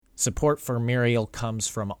Support for Muriel comes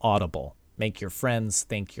from Audible. Make your friends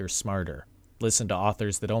think you're smarter. Listen to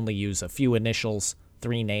authors that only use a few initials,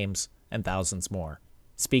 3 names, and thousands more.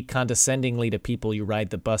 Speak condescendingly to people you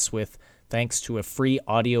ride the bus with thanks to a free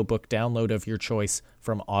audiobook download of your choice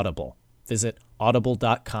from Audible. Visit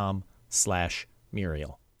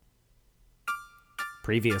audible.com/Muriel.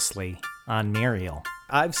 Previously on Muriel.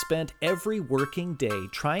 I've spent every working day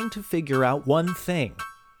trying to figure out one thing.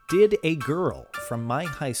 Did a girl from my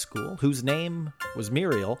high school, whose name was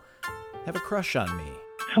Muriel, have a crush on me?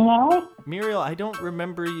 Hello? Muriel, I don't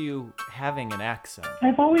remember you having an accent.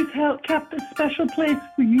 I've always kept a special place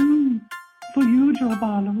for you, Joe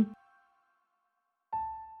Barlow.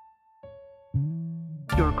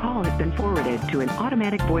 Your call has been forwarded to an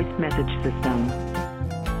automatic voice message system.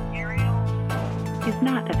 Muriel is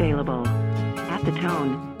not available. At the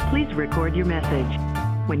tone, please record your message.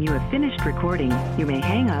 When you have finished recording, you may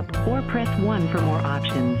hang up or press 1 for more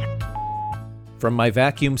options. From my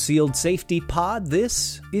vacuum-sealed safety pod,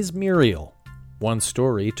 this is Muriel. One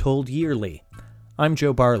story told yearly. I'm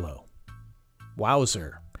Joe Barlow.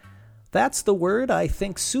 Wowzer. That's the word I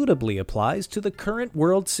think suitably applies to the current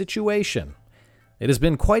world situation. It has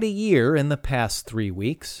been quite a year in the past 3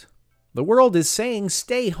 weeks. The world is saying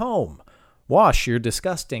stay home, wash your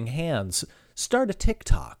disgusting hands, start a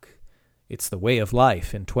TikTok. It's the way of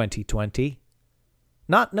life in 2020.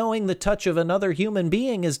 Not knowing the touch of another human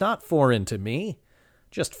being is not foreign to me.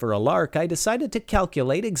 Just for a lark, I decided to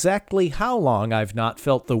calculate exactly how long I've not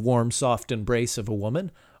felt the warm, soft embrace of a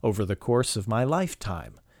woman over the course of my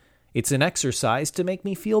lifetime. It's an exercise to make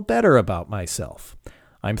me feel better about myself.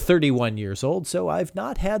 I'm 31 years old, so I've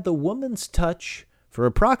not had the woman's touch for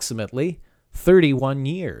approximately 31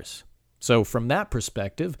 years. So from that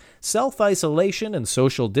perspective, self-isolation and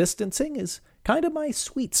social distancing is kind of my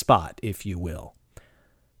sweet spot, if you will.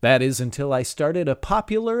 That is until I started a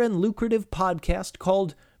popular and lucrative podcast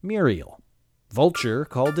called Muriel. Vulture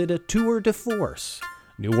called it a tour de force.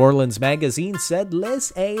 New Orleans Magazine said,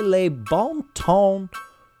 laissez les bon temps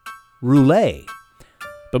rouler.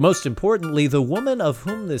 But most importantly, the woman of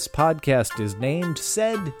whom this podcast is named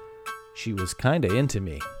said she was kinda into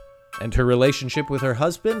me. And her relationship with her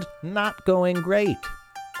husband, not going great.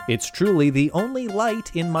 It's truly the only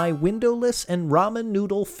light in my windowless and ramen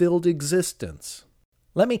noodle-filled existence.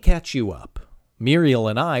 Let me catch you up. Muriel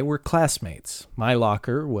and I were classmates. My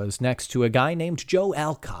locker was next to a guy named Joe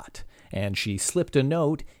Alcott, and she slipped a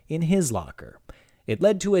note in his locker. It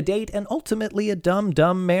led to a date and ultimately a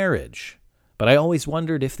dumb marriage. But I always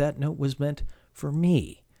wondered if that note was meant for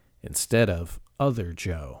me instead of other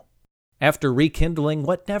Joe. After rekindling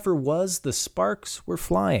what never was, the sparks were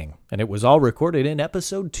flying, and it was all recorded in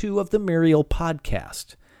episode 2 of the Muriel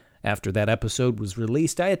podcast. After that episode was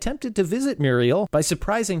released, I attempted to visit Muriel by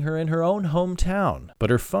surprising her in her own hometown,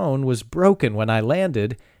 but her phone was broken when I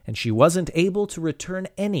landed, and she wasn't able to return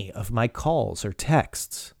any of my calls or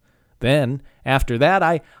texts. Then, after that,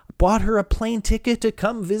 I bought her a plane ticket to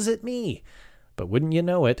come visit me. But wouldn't you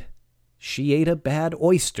know it, she ate a bad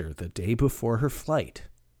oyster the day before her flight.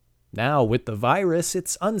 Now, with the virus,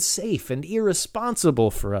 it's unsafe and irresponsible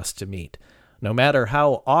for us to meet, no matter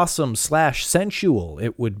how awesome/sensual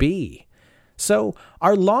it would be. So,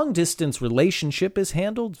 our long-distance relationship is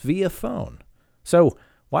handled via phone. So,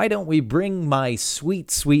 why don't we bring my sweet,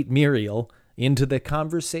 sweet Muriel into the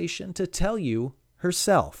conversation to tell you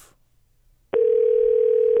herself?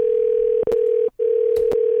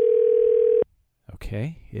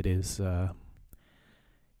 Okay, it is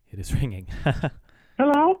ringing.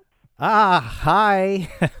 Hello? Hi.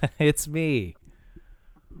 It's me.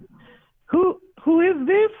 Who is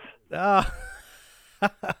this?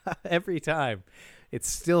 Every time. It's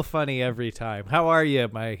still funny every time. How are you,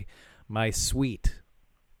 my sweet?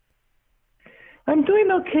 I'm doing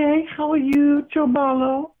okay. How are you, Joe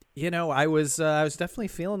Barlow? You know, I was definitely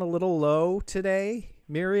feeling a little low today,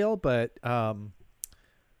 Muriel, but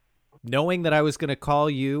knowing that I was going to call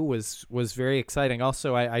you was very exciting.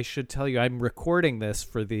 Also, I should tell you, I'm recording this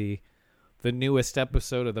for the newest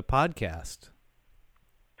episode of the podcast.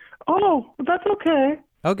 Oh, that's okay.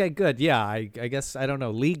 Okay, good. Yeah, I guess, I don't know,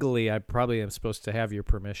 legally I probably am supposed to have your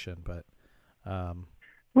permission, but...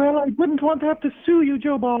 Well, I wouldn't want to have to sue you,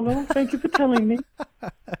 Joe Barlow. Thank you for telling me.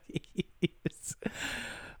 Yes.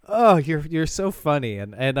 Oh, you're so funny,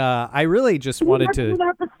 and I really just wanted to... I wouldn't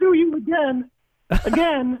have to sue you again.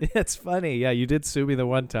 It's funny. Yeah, you did sue me the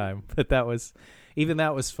one time, but that was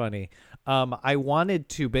funny. I wanted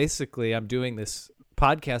to basically, I'm doing this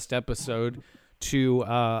podcast episode to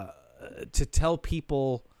tell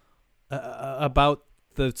people about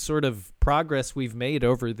the sort of progress we've made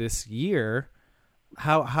over this year,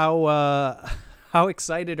 how How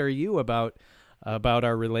excited are you about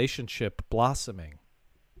our relationship blossoming?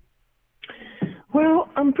 Well,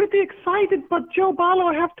 I'm pretty excited, but Joe Barlow,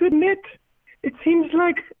 I have to admit, it seems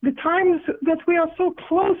like the times that we are so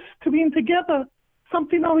close to being together,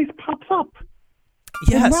 something always pops up.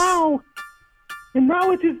 Yes. And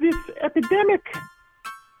now it is this epidemic.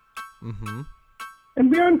 Mm-hmm.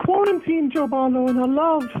 And we are in quarantine, Joe Barlow, and our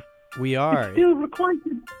love We are. is still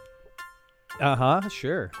requited. Uh-huh,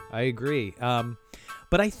 sure. I agree.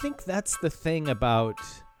 But I think that's the thing about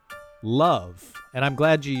love. And I'm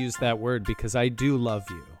glad you used that word because I do love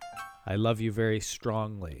you. I love you very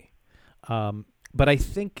strongly. But I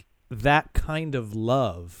think that kind of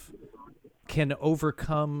love can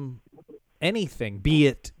overcome anything, be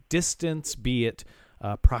it distance, be it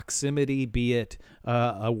proximity, be it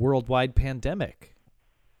a worldwide pandemic.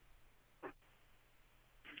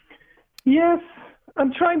 Yes,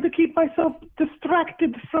 I'm trying to keep myself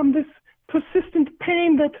distracted from this persistent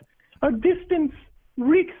pain that our distance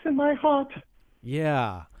wreaks in my heart.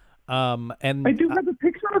 Yeah. And I do have a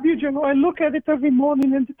picture of you, Joe. I look at it every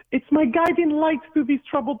morning, and it's my guiding light through these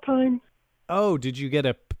troubled times. Oh, did you get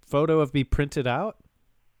a photo of me printed out?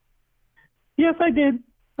 Yes, I did.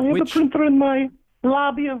 I have Which- a printer in my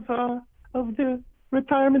lobby of the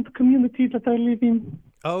retirement community that I live in.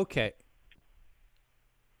 Okay.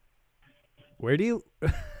 Where do you...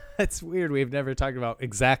 That's weird. We've never talked about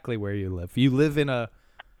exactly where you live. You live in a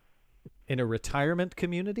retirement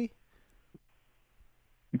community?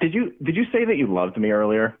 Did you say that you loved me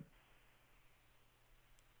earlier?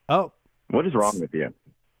 Oh, What is wrong with you?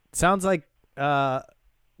 sounds like... Do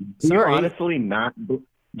you sorry. honestly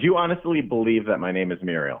believe that my name is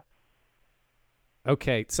Muriel?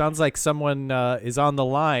 Okay, sounds like someone is on the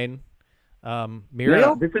line. Muriel?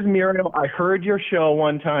 Yeah, this is Muriel. I heard your show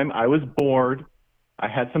one time. I was bored. I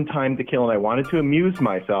had some time to kill, and I wanted to amuse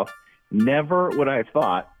myself. Never would I have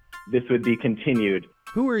thought this would be continued.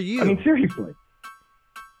 Who are you? I mean, seriously.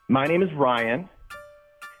 My name is Ryan,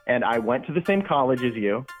 and I went to the same college as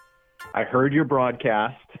you. I heard your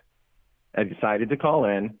broadcast. I decided to call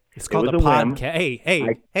in. It's called It a was whim.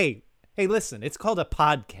 podcast. Hey, listen. It's called a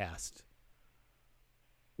podcast,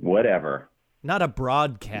 Whatever. not a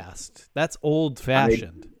broadcast. That's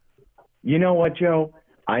old-fashioned. You know what, Joe?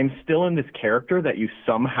 I'm still in this character that you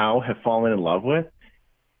somehow have fallen in love with.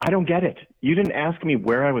 I don't get it. You didn't ask me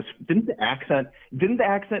where I was. Didn't the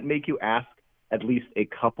accent make you ask at least a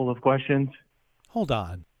couple of questions? Hold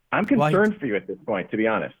on. I'm concerned for you at this point, to be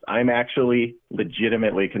honest. I'm actually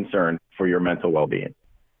legitimately concerned for your mental well-being.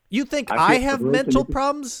 You think I I feel have really mental convinced.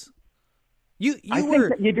 problems? You I were think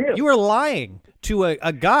that you do. You were lying to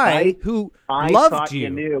a guy who I loved thought you. you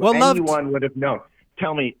knew. Well, Anyone would have known.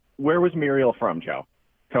 Tell me, where was Muriel from, Joe?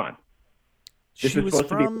 Come on. This she is was supposed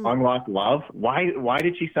to be from long-lost love? Why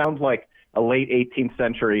did she sound like a late 18th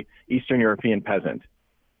century Eastern European peasant?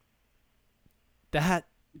 that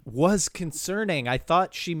was concerning. I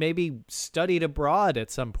thought she maybe studied abroad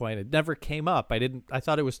at some point. It never came up. I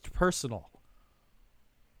thought it was personal.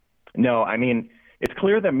 No, I mean, it's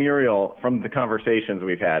clear that Muriel, from the conversations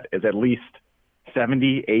we've had, is at least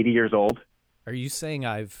 70, 80 years old. Are you saying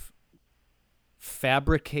I've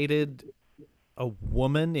fabricated a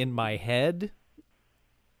woman in my head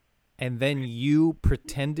and then you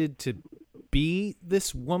pretended to be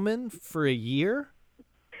this woman for a year?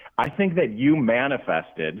 I think that you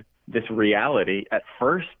manifested this reality. At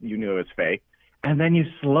first, you knew it was fake, and then you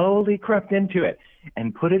slowly crept into it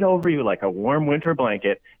and put it over you like a warm winter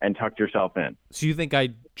blanket and tucked yourself in. So you think I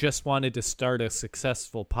just wanted to start a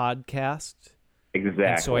successful podcast? Exactly.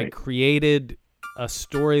 And so I created a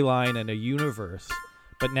storyline and a universe,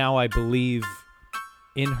 but now I believe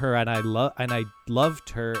in her and I loved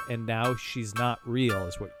her, and now she's not real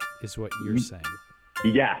is what you're saying.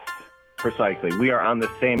 Yes, precisely. We are on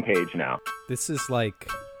the same page now. This is like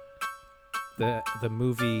the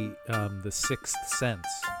movie The Sixth Sense.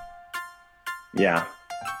 Yeah.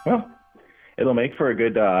 Well, it'll make for a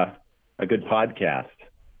good podcast.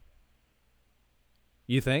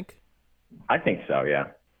 You think? I think so, yeah.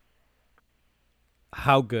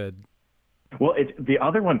 How good? Well, the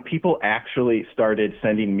other one, people actually started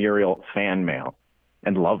sending Muriel fan mail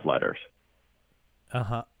and love letters.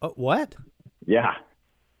 Uh-huh. What? Yeah.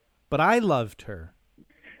 But I loved her.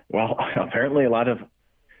 Well, apparently a lot of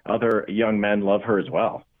other young men love her as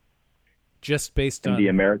well. Just based In on the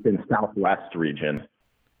American Southwest region.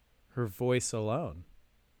 her voice alone.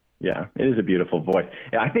 Yeah, it is a beautiful voice.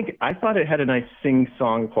 Yeah, I thought it had a nice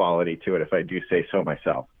sing-song quality to it, if I do say so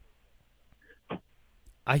myself.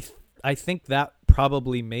 I think that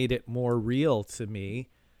probably made it more real to me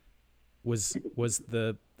was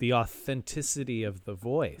the authenticity of the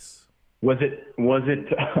voice. Was it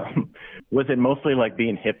mostly like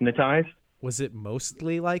being hypnotized? Was it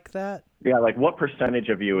mostly like that? Yeah, like what percentage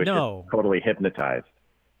of you is No. just totally hypnotized?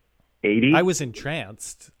 80? I was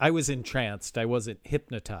entranced. I wasn't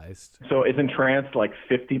hypnotized. So is entranced like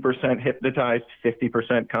 50% hypnotized,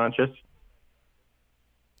 50% conscious?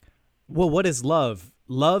 Well, what is love?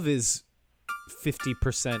 Love is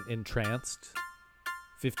 50% entranced,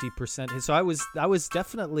 50%. So I was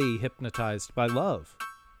definitely hypnotized by love.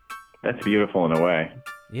 That's beautiful in a way.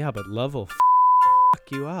 Yeah, but love will fuck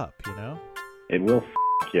you up, you know? It will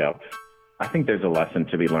f you up. I think there's a lesson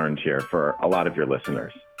to be learned here for a lot of your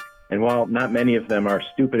listeners. And while not many of them are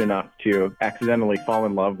stupid enough to accidentally fall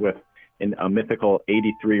in love with a mythical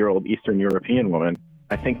 83-year-old Eastern European woman,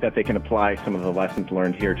 I think that they can apply some of the lessons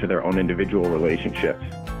learned here to their own individual relationships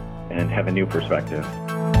and have a new perspective.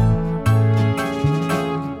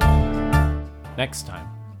 Next time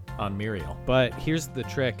on Muriel. But here's the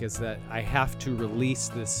trick, is that I have to release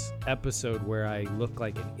this episode where I look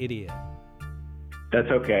like an idiot. That's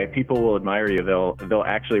okay. People will admire you. They'll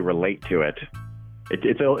actually relate to it.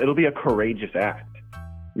 It'll be a courageous act.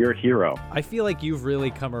 You're a hero. I feel like you've really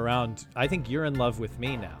come around. I think you're in love with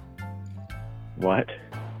me now. What?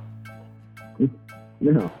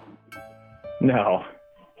 No. No.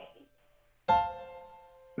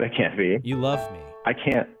 That can't be. You love me. I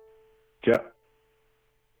can't.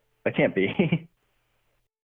 I can't be.